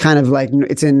kind of like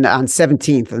it's on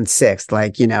 17th and 6th,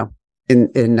 like, you know, in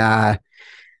not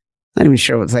even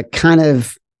sure what it's like, kind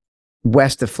of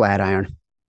west of Flatiron.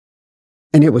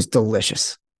 And it was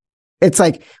delicious. It's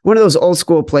like one of those old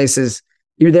school places.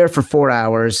 You're there for 4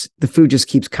 hours. The food just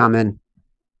keeps coming.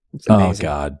 Oh,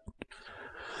 God.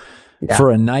 Yeah.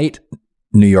 For a night,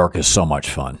 New York is so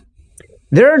much fun.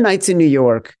 There are nights in New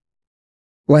York,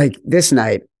 like this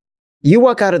night, you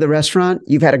walk out of the restaurant,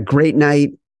 you've had a great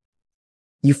night,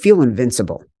 you feel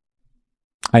invincible.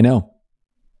 I know.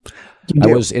 I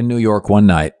was in New York one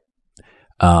night,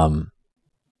 and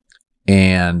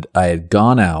I had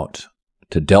gone out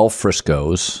to Del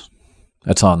Frisco's.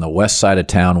 That's on the west side of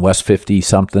town, West 50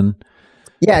 something.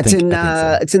 Yeah, it's in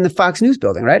the Fox News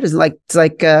building, right? It's like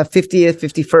 50th,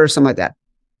 51st, something like that.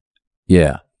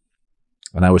 Yeah.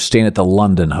 And I was staying at the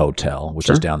London Hotel, which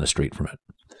is down the street from it.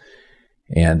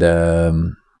 And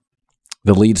the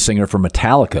lead singer for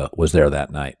Metallica was there that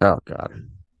night. Oh, God.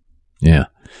 Yeah.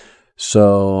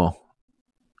 So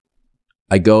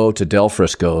I go to Del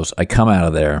Frisco's. I come out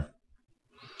of there,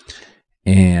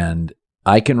 and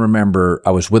I can remember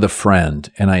I was with a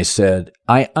friend, and I said,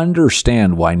 I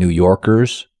understand why New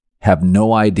Yorkers have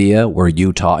no idea where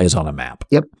Utah is on a map.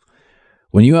 Yep.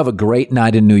 When you have a great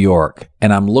night in New York,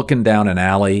 and I'm looking down an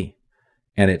alley,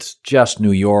 and it's just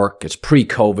New York, it's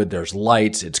pre-COVID, there's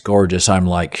lights, it's gorgeous. I'm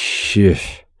like,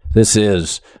 shh,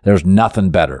 there's nothing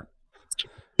better.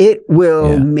 It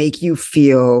will make you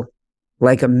feel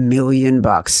like $1 million.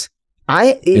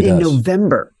 In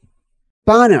November,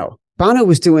 Bono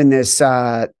was doing this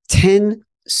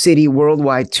 10-city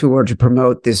worldwide tour to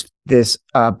promote this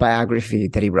biography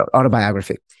that he wrote,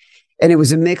 autobiography. And it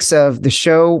was a mix of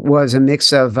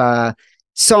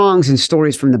songs and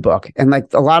stories from the book. And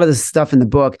like a lot of the stuff in the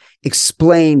book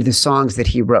explained the songs that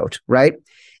he wrote, right?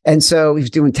 And so he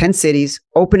was doing 10 cities,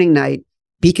 opening night,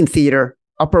 Beacon Theater,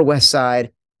 Upper West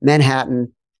Side,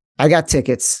 Manhattan. I got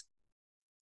tickets,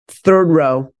 3rd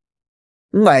row.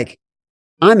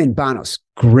 I'm in Bono's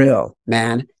grill,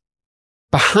 man.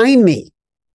 Behind me,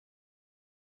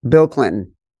 Bill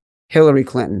Clinton, Hillary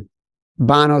Clinton,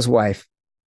 Bono's wife,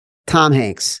 Tom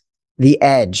Hanks, The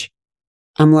Edge.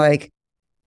 I'm like,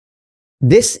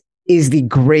 this is the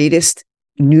greatest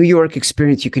New York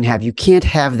experience you can have. You can't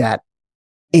have that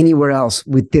anywhere else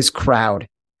with this crowd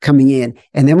coming in.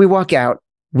 And then we walk out,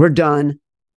 we're done.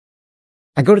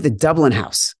 I go to the Dublin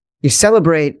House. You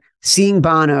celebrate seeing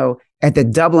Bono at the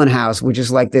Dublin House, which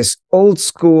is like this old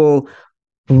school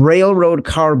railroad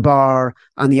car bar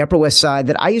on the Upper West Side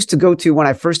that I used to go to when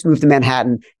I first moved to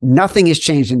Manhattan. Nothing has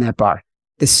changed in that bar.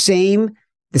 The same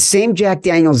Jack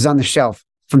Daniels is on the shelf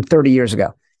from 30 years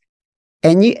ago.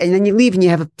 And then you leave and you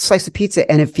have a slice of pizza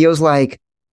and it feels like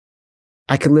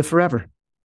I could live forever.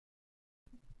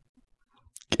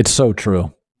 It's so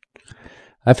true.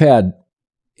 I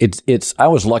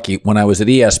was lucky when I was at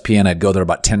ESPN, I'd go there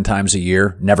about 10 times a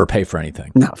year, never pay for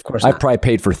anything. No, of course not. I probably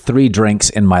paid for 3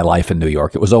 drinks in my life in New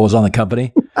York. It was always on the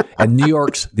company. And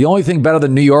the only thing better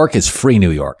than New York is free New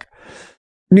York.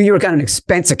 New York got an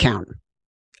expense account.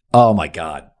 Oh my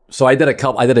God. So I did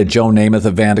a Joe Namath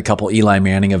event, a couple Eli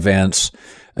Manning events.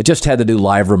 I just had to do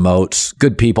live remotes.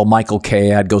 Good people. Michael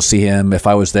Kay, I'd go see him. If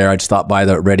I was there, I'd stop by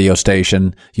the radio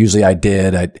station. Usually I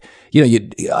did. I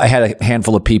had a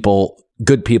handful of people,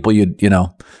 good people.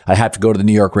 I'd have to go to the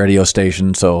New York radio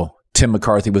station. So Tim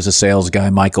McCarthy was a sales guy,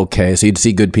 Michael Kay. So you'd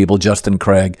see good people, Justin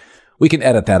Craig. We can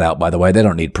edit that out, by the way. They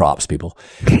don't need props, people.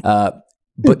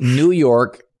 But New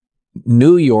York,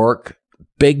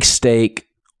 big steak,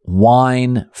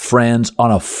 wine, friends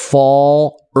on a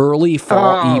early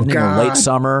fall evening or late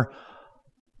summer.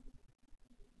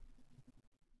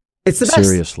 It's the best.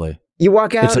 Seriously. You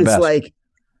walk out, it's like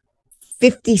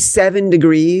 57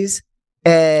 degrees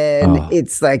and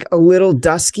it's like a little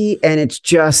dusky and it's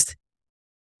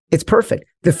perfect.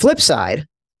 The flip side,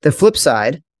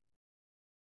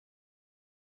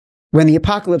 when the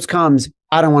apocalypse comes,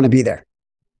 I don't want to be there.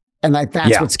 And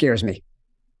that's what scares me.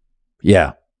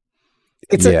 Yeah.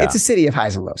 It's a city of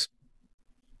highs and lows.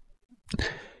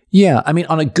 Yeah. I mean,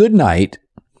 on a good night,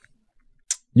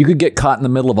 you could get caught in the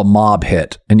middle of a mob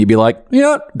hit and you'd be like,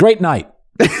 great night.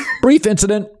 Brief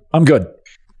incident. I'm good.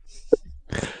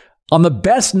 On the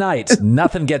best nights,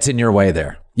 nothing gets in your way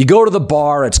there. You go to the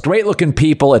bar. It's great looking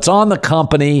people. It's on the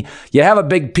company. You have a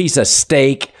big piece of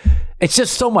steak. It's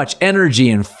just so much energy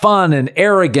and fun and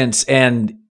arrogance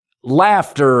and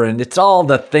laughter. And it's all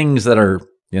the things that are,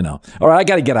 all right, I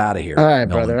got to get out of here. All right,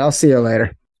 brother. I'll see you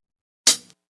later.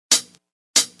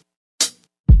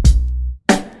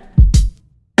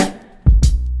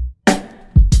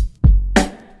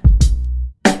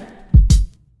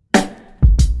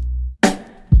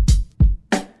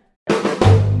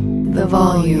 The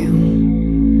volume.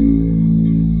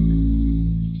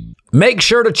 Make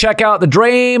sure to check out the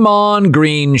Draymond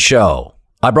Green Show.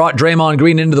 I brought Draymond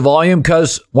Green into the volume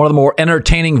because one of the more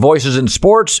entertaining voices in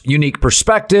sports, unique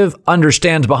perspective,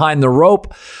 understands behind the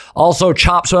rope, also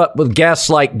chops up with guests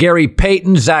like Gary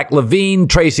Payton, Zach LaVine,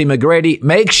 Tracy McGrady.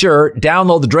 Make sure,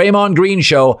 download the Draymond Green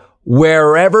Show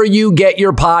wherever you get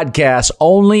your podcasts,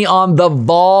 only on the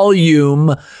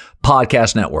Volume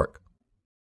Podcast Network.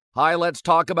 Hi, let's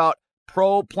talk about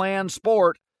Pro Plan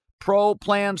Sport. Pro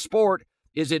Plan Sport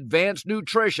is advanced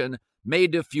nutrition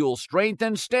made to fuel strength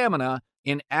and stamina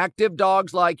in active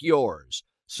dogs like yours.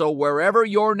 So wherever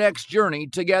your next journey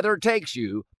together takes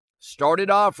you, start it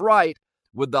off right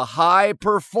with the high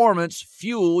performance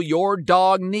fuel your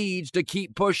dog needs to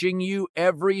keep pushing you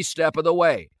every step of the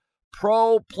way.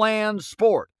 Pro Plan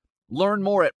Sport. Learn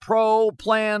more at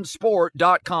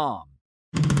ProPlansport.com.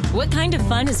 What kind of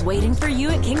fun is waiting for you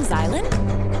at Kings Island?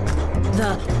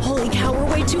 The holy cow,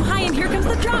 we're way too high and here comes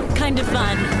the drop kind of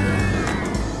fun.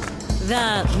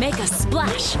 The make a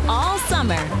splash all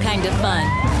summer kind of fun.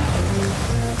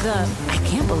 The I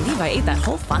can't believe I ate that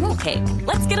whole funnel cake.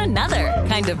 Let's get another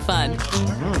kind of fun.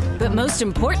 But most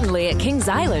importantly, at Kings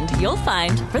Island, you'll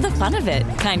find for the fun of it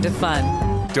kind of fun.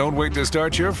 Don't wait to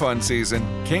start your fun season.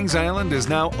 Kings Island is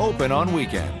now open on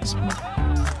weekends.